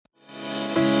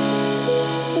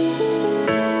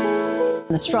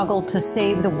The struggle to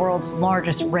save the world's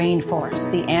largest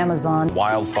rainforest, the Amazon.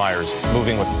 Wildfires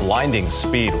moving with blinding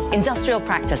speed. Industrial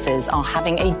practices are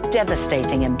having a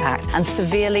devastating impact and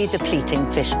severely depleting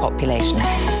fish populations.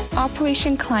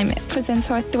 Operation Climate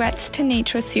presents our Threats to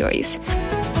Nature series.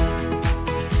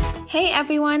 Hey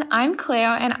everyone, I'm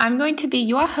Claire and I'm going to be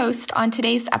your host on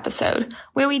today's episode,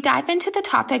 where we dive into the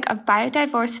topic of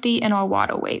biodiversity in our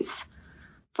waterways.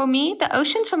 For me, the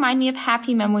oceans remind me of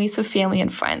happy memories with family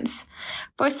and friends.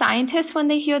 For scientists, when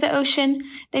they hear the ocean,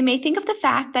 they may think of the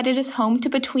fact that it is home to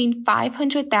between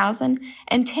 500,000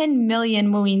 and 10 million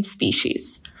marine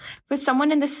species. For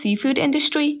someone in the seafood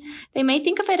industry, they may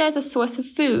think of it as a source of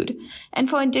food. And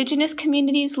for Indigenous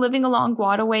communities living along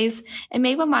waterways, it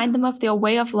may remind them of their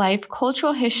way of life,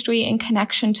 cultural history, and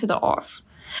connection to the earth.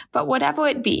 But whatever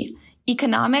it be,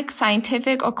 economic,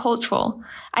 scientific, or cultural,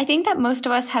 I think that most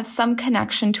of us have some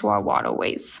connection to our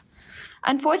waterways.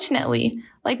 Unfortunately,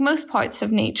 like most parts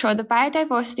of nature, the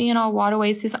biodiversity in our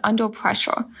waterways is under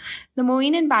pressure. The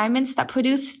marine environments that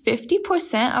produce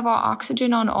 50% of our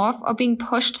oxygen on Earth are being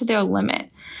pushed to their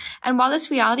limit. And while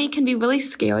this reality can be really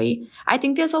scary, I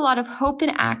think there's a lot of hope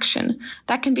and action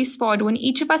that can be spurred when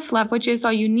each of us leverages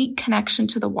our unique connection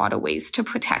to the waterways to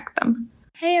protect them.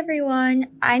 Hey everyone,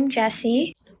 I'm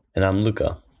Jessie. And I'm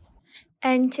Luca.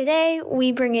 And today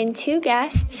we bring in two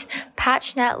guests, Pat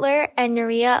Schnettler and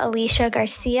Nuria Alicia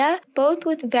Garcia, both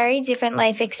with very different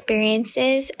life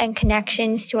experiences and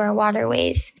connections to our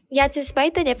waterways. Yet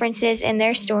despite the differences in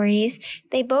their stories,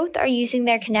 they both are using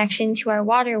their connection to our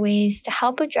waterways to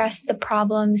help address the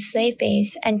problems they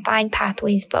face and find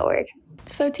pathways forward.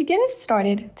 So to get us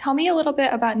started, tell me a little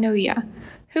bit about Nuria.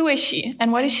 Who is she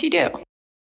and what does she do?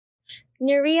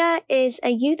 Nuria is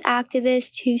a youth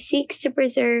activist who seeks to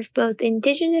preserve both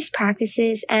Indigenous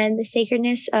practices and the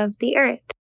sacredness of the earth.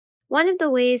 One of the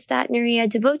ways that Nuria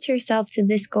devotes herself to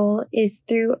this goal is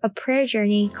through a prayer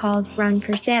journey called Run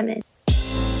for Salmon.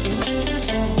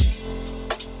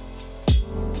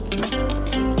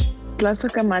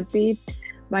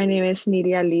 My name is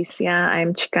Nuria Alicia.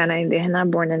 I'm Chicana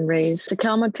Indígena, born and raised in the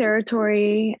Calma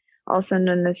territory, also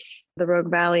known as the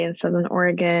Rogue Valley in Southern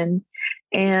Oregon.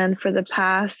 And for the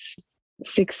past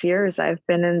 6 years, I've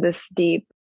been in this deep,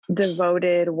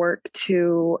 devoted work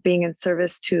to being in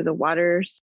service to the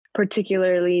waters,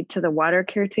 particularly to the water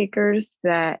caretakers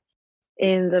that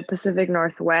in the Pacific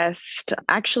Northwest,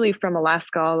 actually from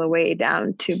Alaska all the way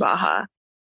down to Baja.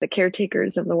 The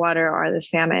caretakers of the water are the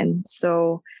salmon.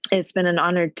 So it's been an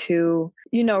honor to,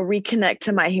 reconnect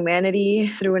to my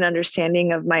humanity through an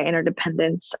understanding of my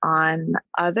interdependence on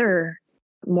other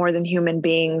more than human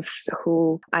beings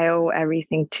who I owe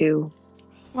everything to.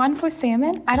 Run for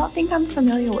Salmon? I don't think I'm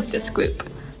familiar with this group.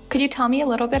 Could you tell me a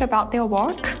little bit about their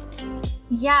work?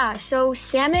 Yeah, so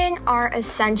salmon are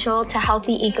essential to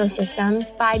healthy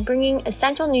ecosystems by bringing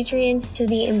essential nutrients to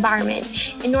the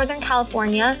environment. In Northern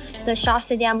California, the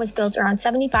Shasta Dam was built around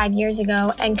 75 years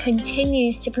ago and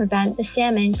continues to prevent the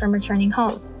salmon from returning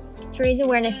home. To raise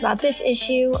awareness about this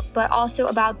issue, but also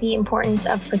about the importance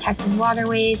of protecting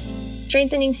waterways,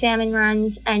 strengthening salmon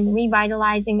runs, and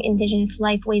revitalizing Indigenous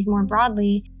lifeways more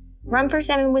broadly, Run for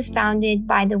Salmon was founded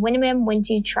by the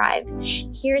Winnemem-Wintu tribe.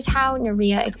 Here's how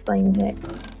Nuria explains it.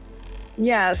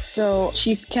 Yeah, so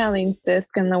Chief Kaleen Sisk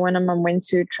and the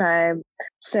Winnemem-Wintu tribe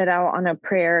set out on a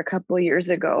prayer a couple of years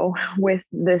ago with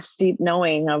this deep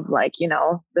knowing of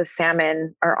the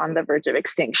salmon are on the verge of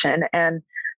extinction. And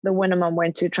the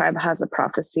Winnemem-Wintu tribe has a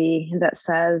prophecy that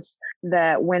says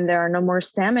that when there are no more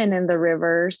salmon in the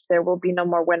rivers, there will be no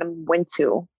more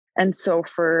Winnemem-Wintu. And so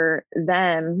for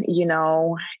them,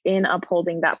 in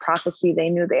upholding that prophecy, they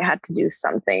knew they had to do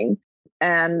something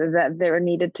and that there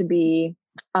needed to be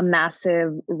a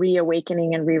massive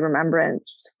reawakening and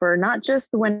re-remembrance for not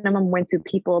just the Winnemem-Wintu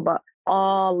people, but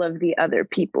all of the other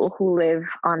people who live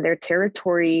on their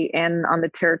territory and on the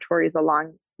territories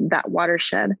along that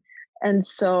watershed. And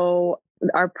so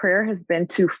our prayer has been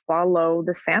to follow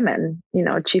the salmon.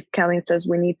 Chief Kaleen says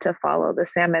we need to follow the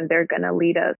salmon. They're going to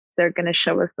lead us. They're going to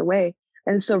show us the way.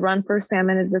 And so Run for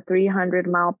Salmon is a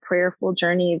 300-mile prayerful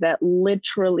journey that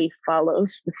literally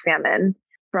follows the salmon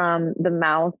from the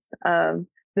mouth of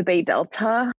the Bay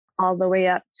Delta all the way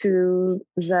up to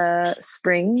the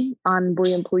spring on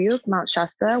Buyumpuyuk, Mount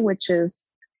Shasta, which is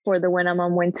for the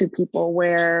Winnemem-Wintu people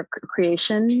where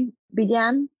creation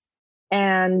began.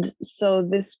 And so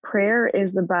this prayer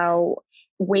is about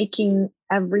waking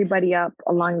everybody up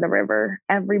along the river,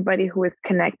 everybody who is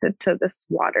connected to this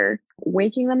water,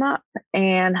 waking them up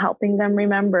and helping them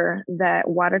remember that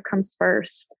water comes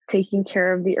first, taking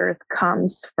care of the earth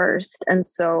comes first. And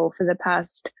so for the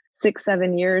past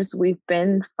 6-7 years, we've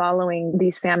been following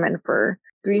these salmon for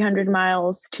 300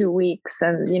 miles, 2 weeks.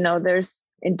 And, there's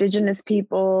Indigenous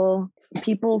people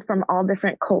from all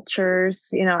different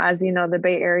cultures. As you know, the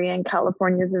Bay Area in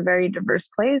California is a very diverse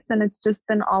place. And it's just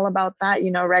been all about that,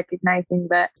 recognizing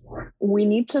that we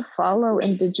need to follow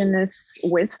Indigenous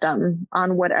wisdom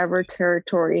on whatever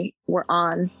territory we're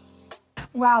on.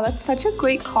 Wow, that's such a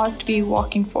great cause to be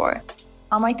walking for.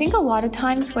 I think a lot of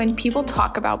times when people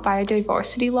talk about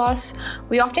biodiversity loss,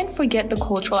 we often forget the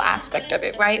cultural aspect of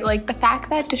it, right? Like the fact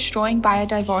that destroying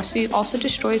biodiversity also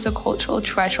destroys a cultural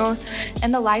treasure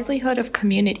and the livelihood of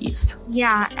communities.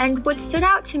 Yeah, and what stood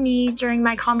out to me during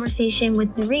my conversation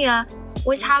with Naria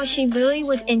was how she really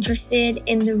was interested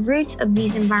in the roots of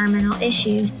these environmental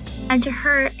issues. And to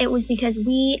her, it was because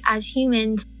we as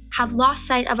humans have lost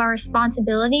sight of our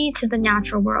responsibility to the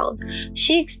natural world.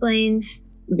 She explains,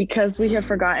 because we have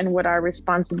forgotten what our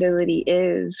responsibility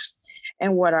is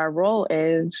and what our role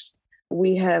is,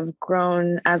 we have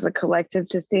grown as a collective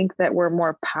to think that we're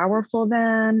more powerful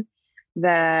than,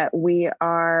 that we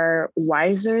are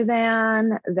wiser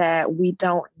than, that we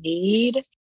don't need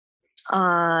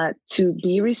to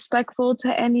be respectful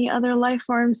to any other life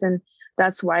forms. And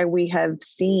that's why we have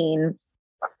seen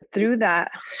through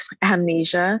that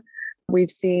amnesia, we've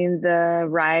seen the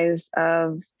rise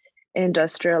of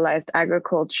industrialized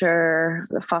agriculture,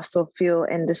 the fossil fuel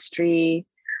industry,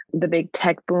 the big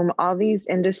tech boom, all these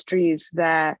industries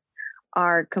that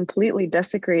are completely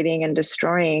desecrating and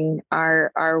destroying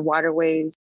our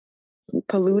waterways,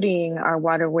 polluting our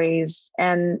waterways,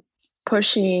 and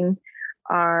pushing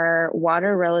our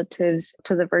water relatives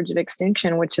to the verge of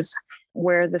extinction, which is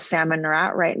where the salmon are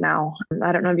at right now.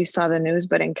 I don't know if you saw the news,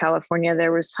 but in California,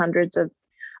 there was hundreds of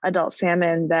adult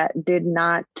salmon that did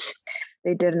not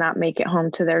make it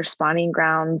home to their spawning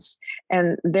grounds.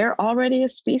 And they're already a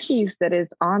species that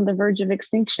is on the verge of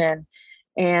extinction.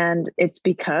 And it's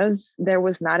because there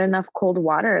was not enough cold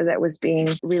water that was being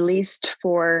released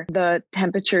for the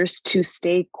temperatures to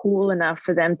stay cool enough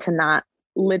for them to not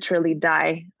literally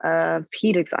die of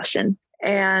heat exhaustion.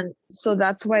 And so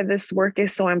that's why this work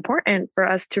is so important for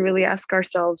us to really ask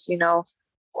ourselves,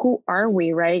 who are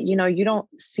we, right? You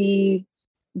don't see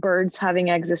birds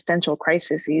having existential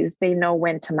crises. They know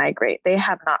when to migrate. They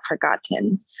have not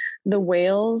forgotten. The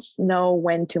whales know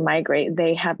when to migrate.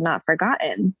 They have not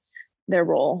forgotten their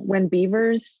role. When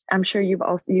beavers, I'm sure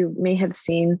you may have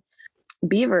seen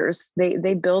beavers,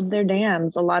 they build their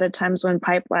dams. A lot of times when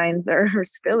pipelines are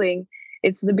spilling,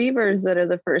 it's the beavers that are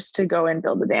the first to go and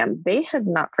build the dam. They have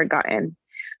not forgotten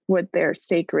what their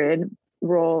sacred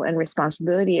role and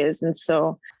responsibility is. And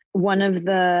so one of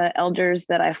the elders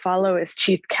that I follow is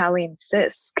Chief Colleen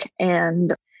Sisk,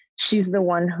 and she's the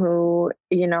one who,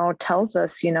 tells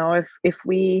us, if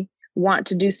we want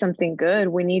to do something good,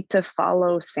 we need to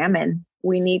follow salmon.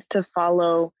 We need to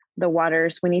follow the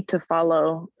waters. We need to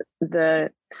follow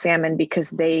the salmon because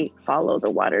they follow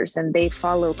the waters and they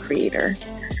follow Creator.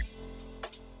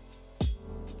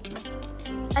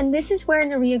 And this is where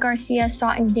Naria Garcia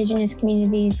saw Indigenous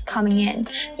communities coming in,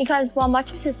 because while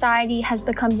much of society has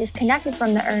become disconnected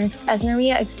from the earth, as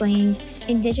Naria explains,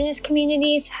 Indigenous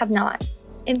communities have not.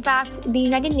 In fact, the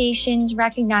United Nations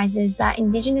recognizes that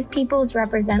Indigenous peoples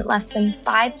represent less than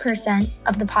 5%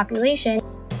 of the population,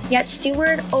 yet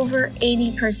steward over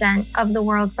 80% of the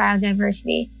world's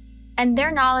biodiversity. And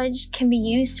their knowledge can be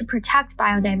used to protect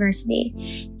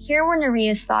biodiversity. Here were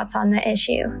Naria's thoughts on the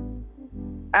issue.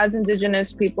 As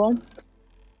Indigenous people,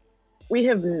 we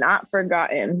have not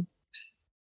forgotten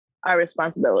our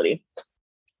responsibility.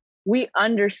 We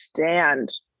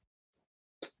understand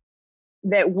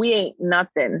that we ain't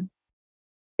nothing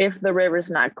if the river's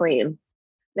not clean,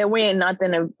 that we ain't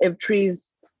nothing if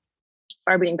trees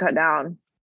are being cut down,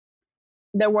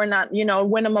 that we're not,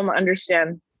 Winnemem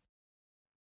understand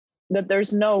that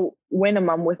there's no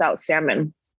Winnemem without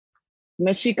salmon.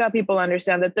 Mexica people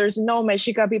understand that there's no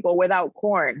Mexica people without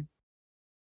corn.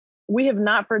 We have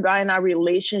not forgotten our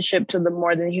relationship to the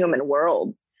more than human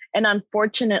world. And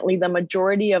unfortunately, the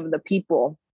majority of the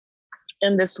people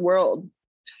in this world,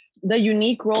 the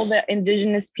unique role that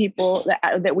Indigenous people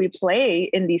that we play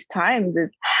in these times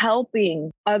is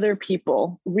helping other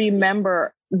people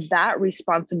remember that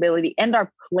responsibility and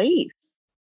our place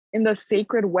in the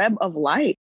sacred web of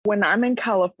life. When I'm in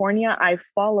California, I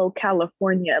follow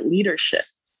California leadership.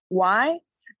 Why?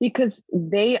 Because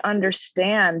they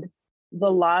understand the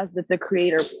laws that the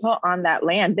Creator put on that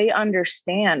land. They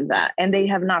understand that, and they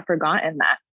have not forgotten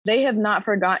that. They have not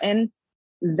forgotten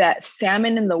that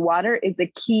salmon in the water is a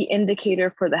key indicator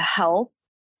for the health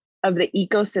of the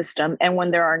ecosystem. And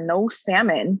when there are no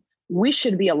salmon, we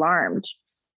should be alarmed,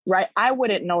 right? I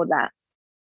wouldn't know that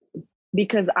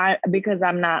because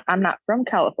I'm not from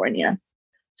California.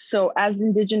 So as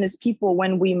Indigenous people,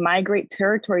 when we migrate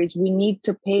territories, we need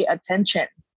to pay attention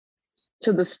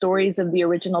to the stories of the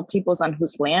original peoples on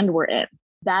whose land we're in.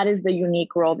 That is the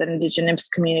unique role that Indigenous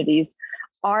communities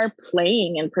are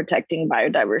playing in protecting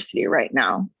biodiversity right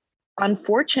now.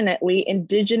 Unfortunately,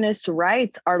 Indigenous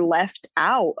rights are left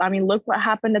out. I mean, look what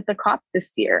happened at the COP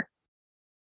this year.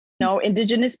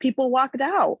 Indigenous people walked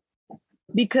out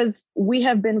because we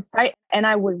have been fighting. And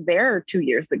I was there 2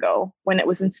 years ago when it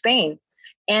was in Spain.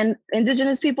 And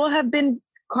Indigenous people have been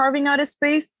carving out a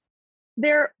space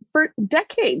there for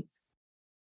decades,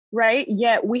 right?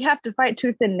 Yet we have to fight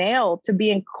tooth and nail to be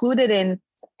included in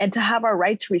and to have our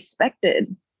rights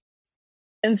respected.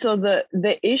 And so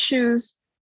the issues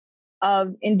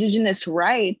of Indigenous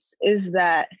rights is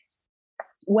that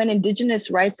when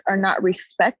Indigenous rights are not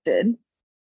respected,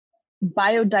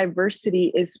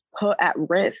 biodiversity is put at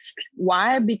risk.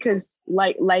 Why? Because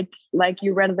like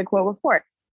you read the quote before,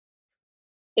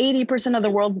 80% of the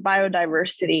world's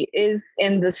biodiversity is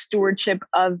in the stewardship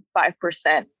of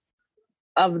 5%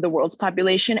 of the world's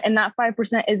population, and that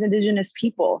 5% is Indigenous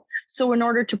people. So in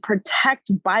order to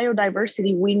protect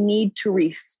biodiversity, we need to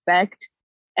respect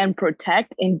and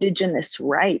protect Indigenous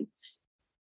rights.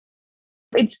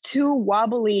 It's too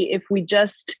wobbly if we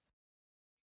just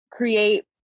create,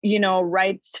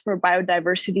 rights for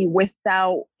biodiversity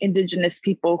without Indigenous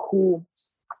people who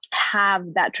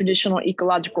have that traditional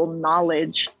ecological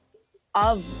knowledge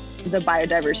of the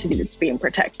biodiversity that's being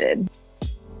protected.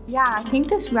 Yeah, I think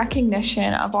this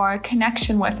recognition of our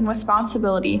connection with and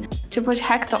responsibility to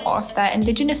protect the earth that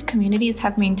Indigenous communities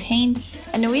have maintained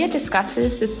and Nuria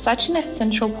discusses is such an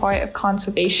essential part of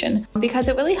conservation because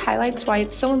it really highlights why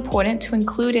it's so important to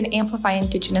include and amplify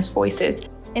Indigenous voices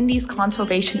in these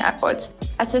conservation efforts,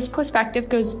 as this perspective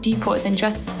goes deeper than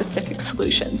just specific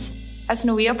solutions. As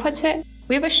Nuria puts it,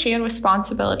 we have a shared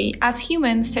responsibility as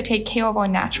humans to take care of our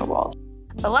natural world.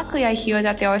 But luckily, I hear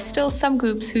that there are still some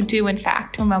groups who do, in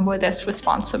fact, remember this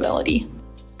responsibility.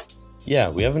 Yeah,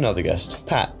 we have another guest,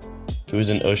 Pat, who is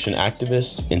an ocean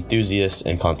activist, enthusiast,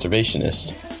 and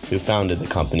conservationist who founded the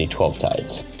company 12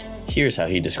 Tides. Here's how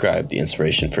he described the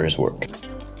inspiration for his work.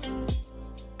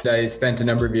 I spent a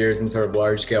number of years in sort of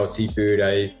large-scale seafood.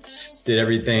 I did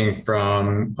everything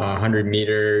from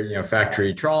 100-meter,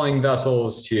 factory trawling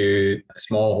vessels to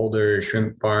smallholder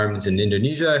shrimp farms in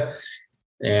Indonesia.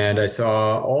 And I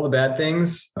saw all the bad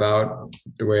things about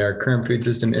the way our current food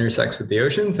system intersects with the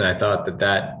oceans. And I thought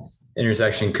that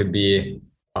intersection could be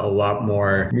a lot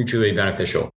more mutually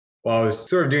beneficial. While I was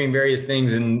sort of doing various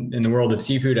things in the world of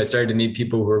seafood, I started to meet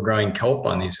people who were growing kelp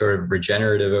on these sort of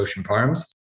regenerative ocean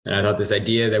farms. And I thought this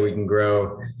idea that we can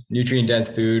grow nutrient-dense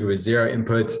food with zero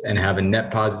inputs and have a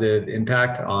net positive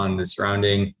impact on the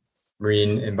surrounding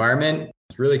marine environment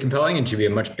is really compelling and should be a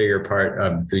much bigger part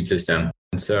of the food system.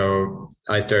 And so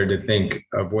I started to think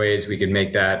of ways we could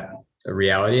make that a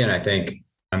reality. And I think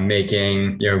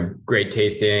making, great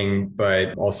tasting,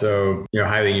 but also,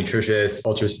 highly nutritious,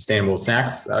 ultra sustainable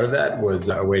snacks out of that was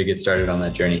a way to get started on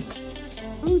that journey.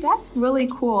 Ooh, that's really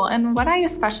cool. And what I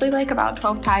especially like about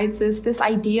 12 Tides is this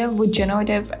idea of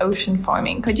regenerative ocean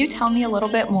farming. Could you tell me a little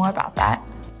bit more about that?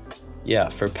 Yeah,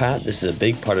 for Pat, this is a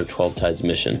big part of 12 Tides'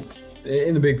 mission.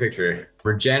 In the big picture,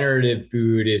 regenerative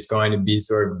food is going to be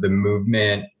sort of the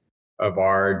movement of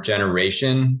our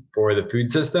generation for the food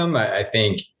system. I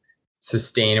think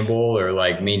sustainable or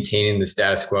maintaining the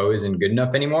status quo isn't good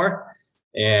enough anymore.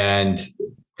 And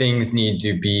things need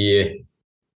to be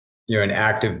an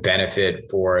active benefit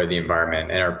for the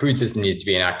environment, and our food system needs to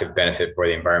be an active benefit for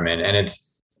the environment. And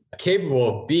it's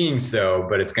capable of being so,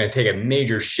 but it's going to take a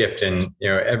major shift in,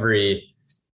 every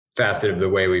facet of the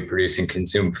way we produce and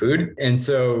consume food. And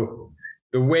so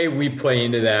the way we play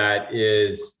into that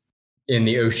is in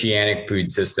the oceanic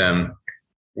food system,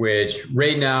 which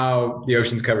right now the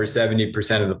oceans cover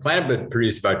 70% of the planet, but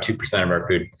produce about 2% of our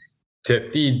food. To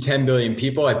feed 10 billion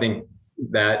people, I think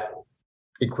that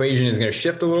equation is going to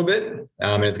shift a little bit,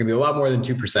 and it's going to be a lot more than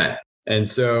 2%. And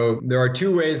so there are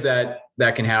two ways that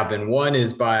can happen. One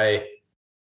is by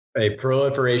a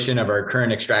proliferation of our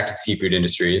current extractive seafood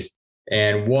industries.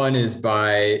 And one is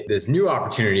by this new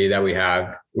opportunity that we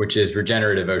have, which is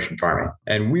regenerative ocean farming.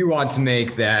 And we want to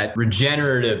make that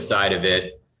regenerative side of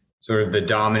it sort of the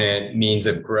dominant means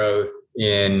of growth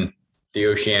in the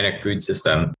oceanic food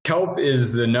system. Kelp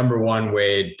is the number one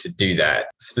way to do that.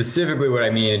 Specifically what I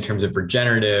mean in terms of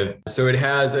regenerative. So it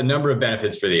has a number of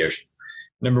benefits for the ocean.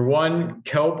 Number one,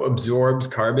 kelp absorbs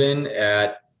carbon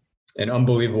at an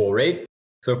unbelievable rate.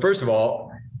 So first of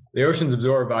all, the oceans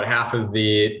absorb about half of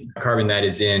the carbon that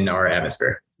is in our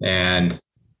atmosphere. And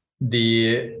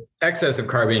the excess of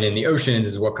carbon in the oceans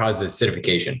is what causes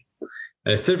acidification.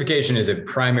 And acidification is a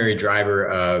primary driver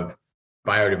of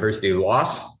biodiversity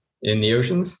loss in the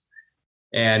oceans.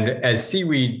 And as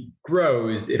seaweed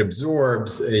grows, it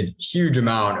absorbs a huge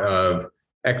amount of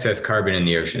excess carbon in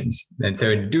the oceans. And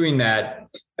so in doing that,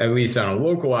 at least on a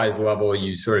localized level,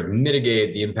 you sort of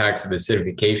mitigate the impacts of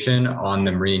acidification on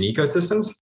the marine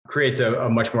ecosystems, creates a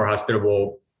much more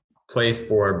hospitable place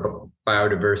for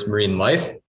biodiverse marine life.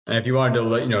 And if you wanted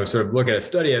to, sort of look at a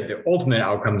study at the ultimate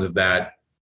outcomes of that,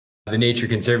 the Nature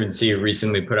Conservancy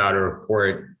recently put out a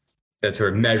report that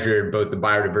sort of measured both the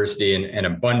biodiversity and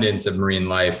abundance of marine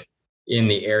life in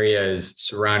the areas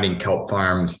surrounding kelp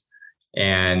farms,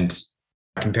 and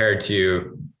compared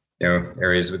to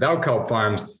areas without kelp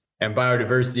farms. And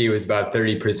biodiversity was about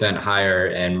 30% higher,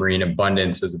 and marine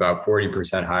abundance was about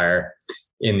 40% higher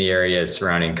in the areas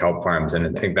surrounding kelp farms.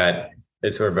 And I think that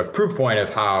is sort of a proof point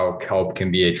of how kelp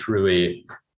can be a truly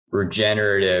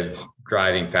regenerative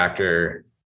driving factor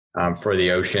for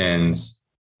the oceans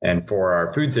and for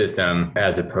our food system,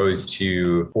 as opposed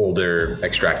to older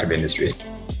extractive industries.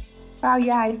 Wow,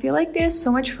 yeah, I feel like there's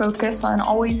so much focus on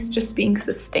always just being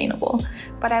sustainable,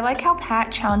 but I like how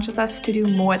Pat challenges us to do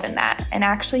more than that and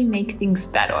actually make things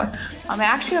better. It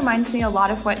actually reminds me a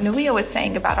lot of what Nuria was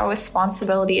saying about our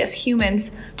responsibility as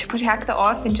humans to protect the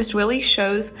earth, and just really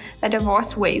shows the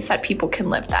diverse ways that people can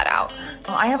live that out.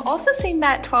 I have also seen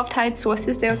that 12 Tides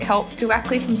sources their kelp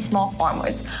directly from small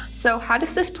farmers. So how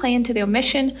does this play into their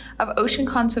mission of ocean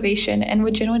conservation and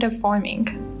regenerative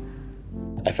farming?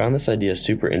 I found this idea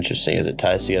super interesting, as it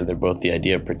ties together both the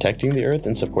idea of protecting the earth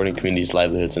and supporting communities'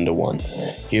 livelihoods into one.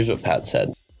 Here's what Pat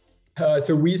said.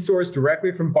 So we source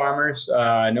directly from farmers,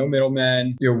 no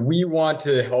middlemen. We want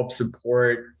to help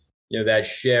support, that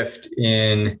shift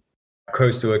in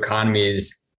coastal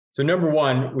economies. So number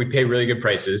one, we pay really good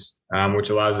prices,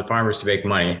 which allows the farmers to make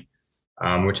money,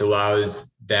 which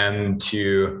allows them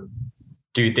to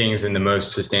do things in the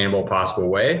most sustainable possible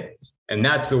way. And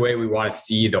that's the way we want to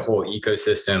see the whole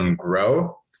ecosystem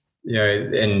grow.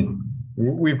 And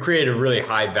we've created a really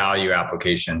high value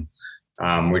application,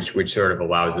 which sort of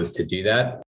allows us to do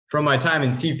that. From my time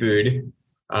in seafood,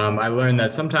 I learned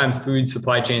that sometimes food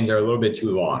supply chains are a little bit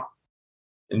too long.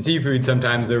 In seafood,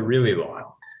 sometimes they're really long.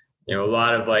 A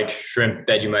lot of like shrimp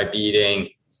that you might be eating,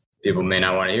 people may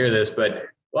not want to hear this, but a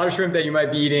lot of shrimp that you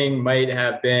might be eating might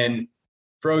have been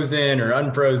frozen or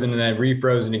unfrozen and then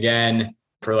refrozen again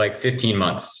for like 15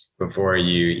 months before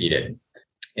you eat it.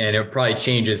 And it probably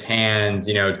changes hands,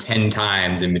 10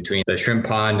 times in between the shrimp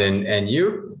pond and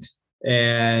you.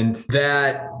 And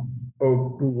that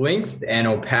length and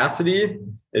opacity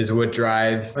is what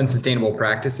drives unsustainable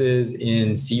practices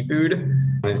in seafood.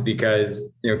 It's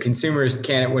because, when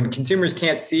consumers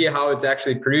can't see how it's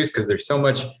actually produced because there's so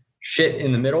much shit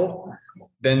in the middle,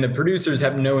 then the producers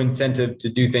have no incentive to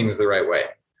do things the right way.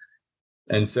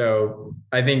 And so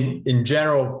I think in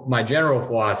general, my general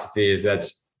philosophy is that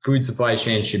food supply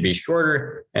chains should be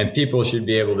shorter and people should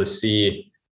be able to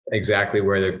see exactly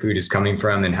where their food is coming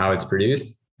from and how it's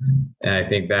produced. And I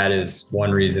think that is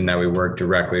one reason that we work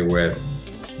directly with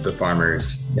the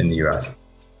farmers in the US.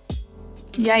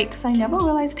 Yikes, I never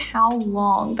realized how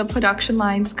long the production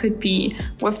lines could be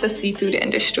with the seafood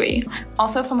industry.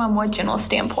 Also, from a more general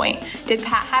standpoint, did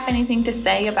Pat have anything to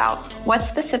say about what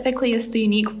specifically is the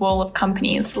unique role of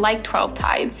companies like 12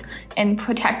 Tides in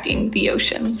protecting the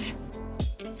oceans?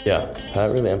 Yeah, Pat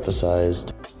really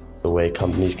emphasized the way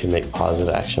companies can make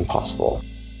positive action possible.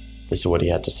 This is what he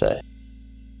had to say.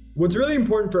 What's really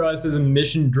important for us as a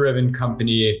mission-driven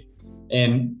company,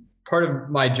 and part of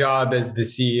my job as the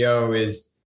CEO, is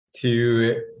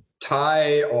to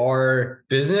tie our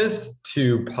business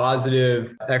to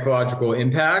positive ecological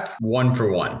impact one for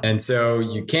one. And so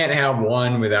you can't have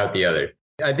one without the other.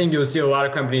 I think you'll see a lot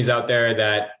of companies out there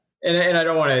that, and I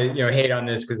don't want to hate on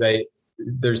this because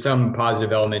there's some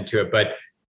positive element to it, but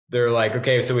they're like,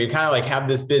 okay, so we kind of like have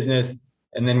this business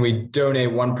and then we donate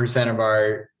 1% of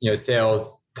our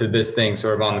sales to this thing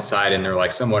sort of on the side, and they're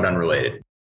like somewhat unrelated.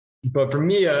 But for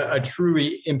me, a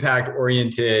truly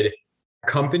impact-oriented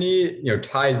company,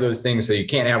 ties those things, so you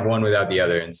can't have one without the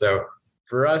other. And so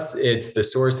for us, it's the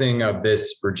sourcing of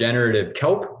this regenerative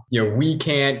kelp. We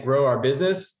can't grow our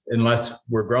business unless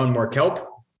we're growing more kelp,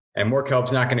 and more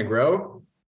kelp's not going to grow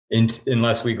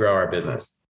unless we grow our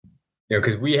business.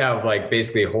 Because we have like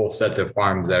basically whole sets of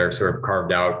farms that are sort of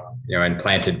carved out, and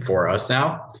planted for us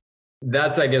now.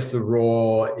 That's, I guess, the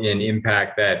role in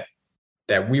impact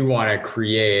that we want to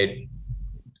create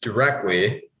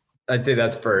directly. I'd say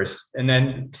that's first. And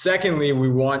then secondly, we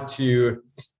want to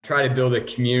try to build a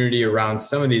community around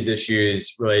some of these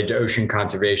issues related to ocean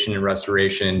conservation and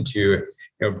restoration to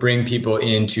bring people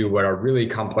into what are really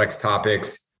complex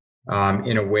topics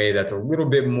in a way that's a little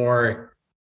bit more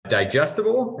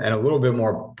digestible and a little bit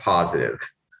more positive.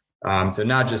 So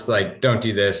not just like, don't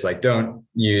do this, like don't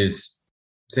use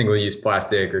single-use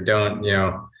plastic or don't,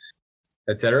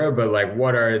 et cetera, but like,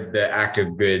 what are the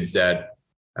active goods that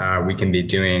we can be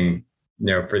doing,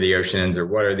 for the oceans, or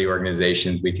what are the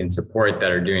organizations we can support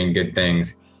that are doing good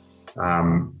things?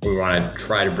 We want to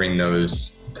try to bring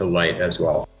those to light as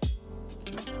well.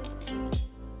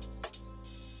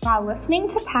 While listening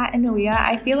to Pat and Maria,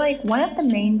 I feel like one of the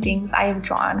main things I have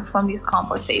drawn from these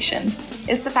conversations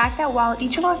is the fact that while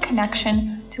each of our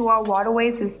connection to our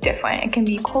waterways is different, it can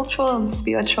be cultural and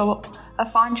spiritual, a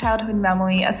fond childhood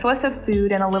memory, a source of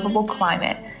food, and a livable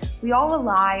climate, we all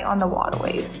rely on the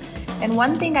waterways. And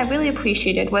one thing I really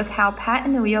appreciated was how Pat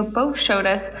and Maria both showed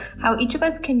us how each of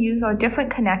us can use our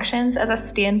different connections as a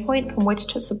standpoint from which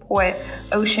to support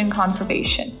ocean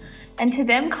conservation. And to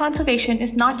them, conservation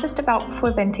is not just about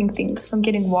preventing things from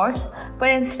getting worse,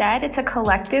 but instead it's a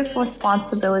collective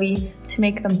responsibility to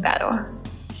make them better.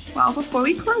 Well, before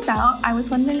we close out, I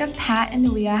was wondering if Pat and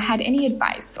Maria had any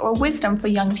advice or wisdom for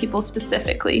young people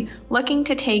specifically looking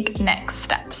to take next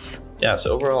steps. Yeah,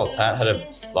 so overall, Pat had a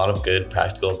lot of good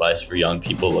practical advice for young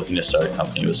people looking to start a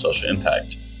company with social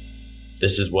impact.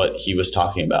 This is what he was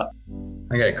talking about.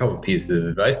 I got a couple pieces of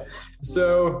advice.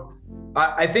 So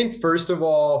I think, first of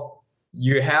all,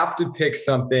 you have to pick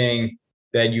something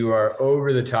that you are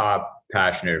over the top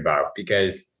passionate about,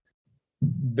 because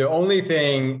the only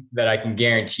thing that I can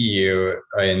guarantee you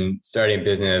in starting a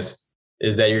business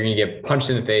is that you're going to get punched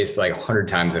in the face like 100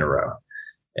 times in a row.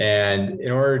 And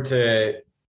in order to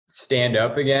stand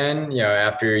up again,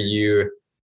 after you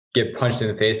get punched in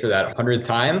the face for that 100th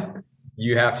time,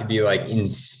 you have to be like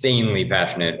insanely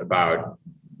passionate about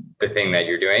the thing that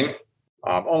you're doing,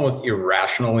 almost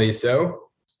irrationally so.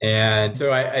 And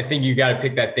so I think you got to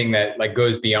pick that thing that like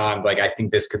goes beyond like, I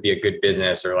think this could be a good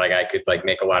business, or like I could like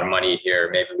make a lot of money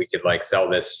here. Maybe we could like sell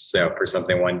this for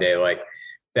something one day. Like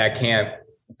that can't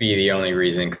be the only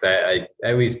reason, because I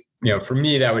at least, for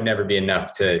me, that would never be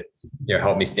enough to,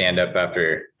 help me stand up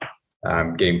after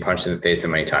getting punched in the face so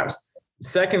many times.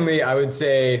 Secondly, I would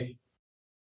say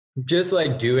just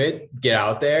like do it, get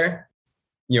out there.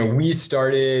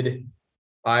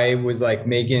 I was like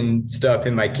making stuff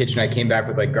in my kitchen. I came back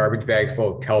with like garbage bags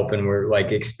full of kelp, and we're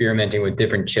like experimenting with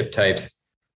different chip types.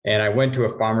 And I went to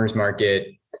a farmer's market,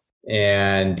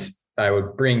 and I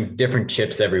would bring different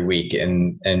chips every week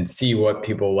and see what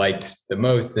people liked the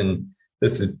most. And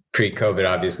this is pre-COVID,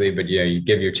 obviously, but you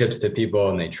give your chips to people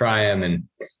and they try them, and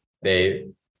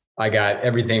I got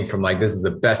everything from like, this is the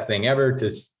best thing ever,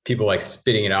 to people like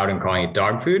spitting it out and calling it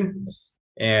dog food.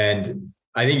 And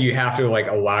I think you have to like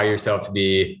allow yourself to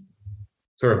be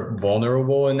sort of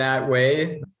vulnerable in that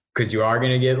way, because you are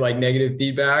going to get like negative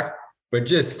feedback, but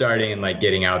just starting and like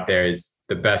getting out there is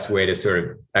the best way to sort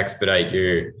of expedite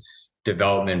your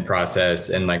development process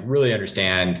and like really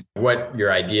understand what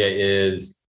your idea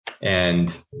is,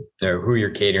 and who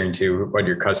you're catering to, what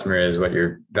your customer is, what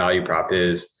your value prop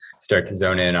is. Start to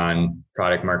zone in on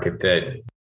product market fit.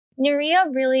 Nuria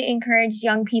really encouraged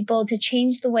young people to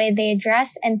change the way they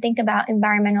address and think about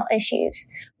environmental issues.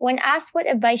 When asked what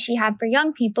advice she had for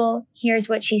young people, here's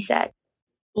what she said.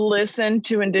 Listen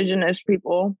to Indigenous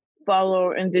people,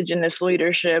 follow Indigenous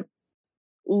leadership,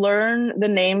 learn the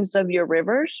names of your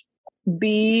rivers,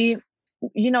 be,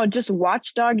 just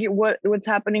watchdog what's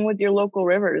happening with your local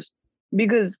rivers,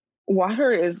 because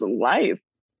water is life.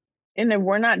 And if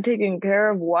we're not taking care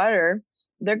of water,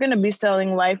 they're going to be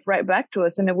selling life right back to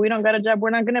us. And if we don't got a job,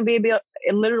 we're not going to be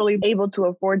literally able to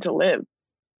afford to live.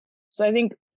 So I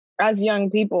think as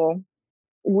young people,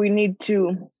 we need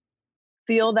to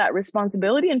feel that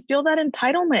responsibility and feel that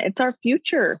entitlement. It's our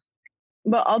future.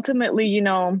 But ultimately,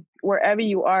 wherever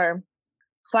you are,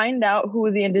 find out who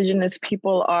the Indigenous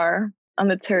people are on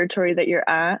the territory that you're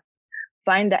at.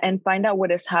 Find out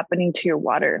what is happening to your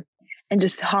water, and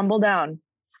just humble down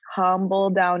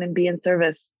and be in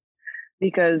service.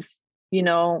 Because,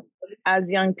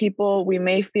 as young people, we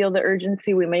may feel the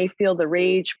urgency, we may feel the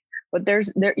rage, but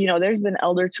there's been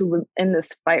elders who live in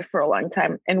this fight for a long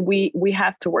time, and we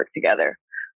have to work together.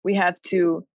 We have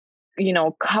to,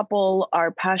 couple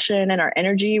our passion and our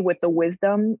energy with the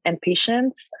wisdom and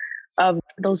patience of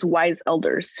those wise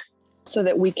elders, so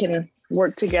that we can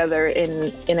work together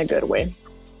in a good way.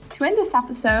 To end this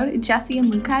episode, Jesse and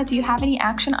Luca, do you have any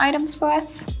action items for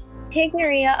us? Take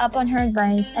Nuria up on her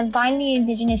advice and find the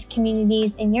Indigenous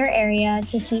communities in your area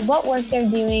to see what work they're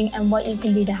doing and what you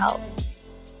can do to help.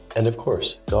 And of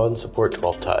course, go out and support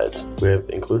 12 Tides. We have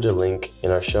included a link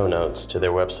in our show notes to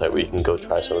their website where you can go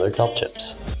try some of their kelp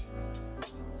chips.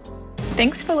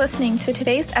 Thanks for listening to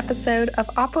today's episode of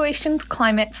Operation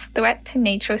Climate's Threat to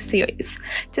Nature series.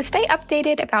 To stay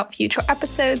updated about future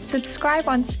episodes, subscribe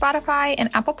on Spotify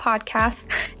and Apple Podcasts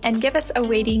and give us a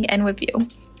rating and review.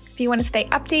 If you want to stay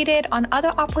updated on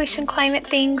other Operation Climate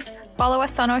things, follow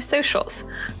us on our socials.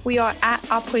 We are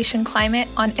at Operation Climate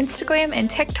on Instagram and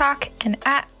TikTok and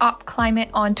at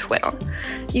OpClimate on Twitter.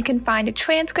 You can find a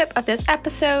transcript of this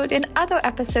episode and other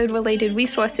episode-related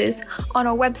resources on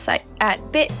our website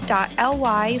at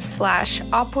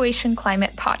bit.ly/Operation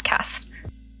Climate Podcast.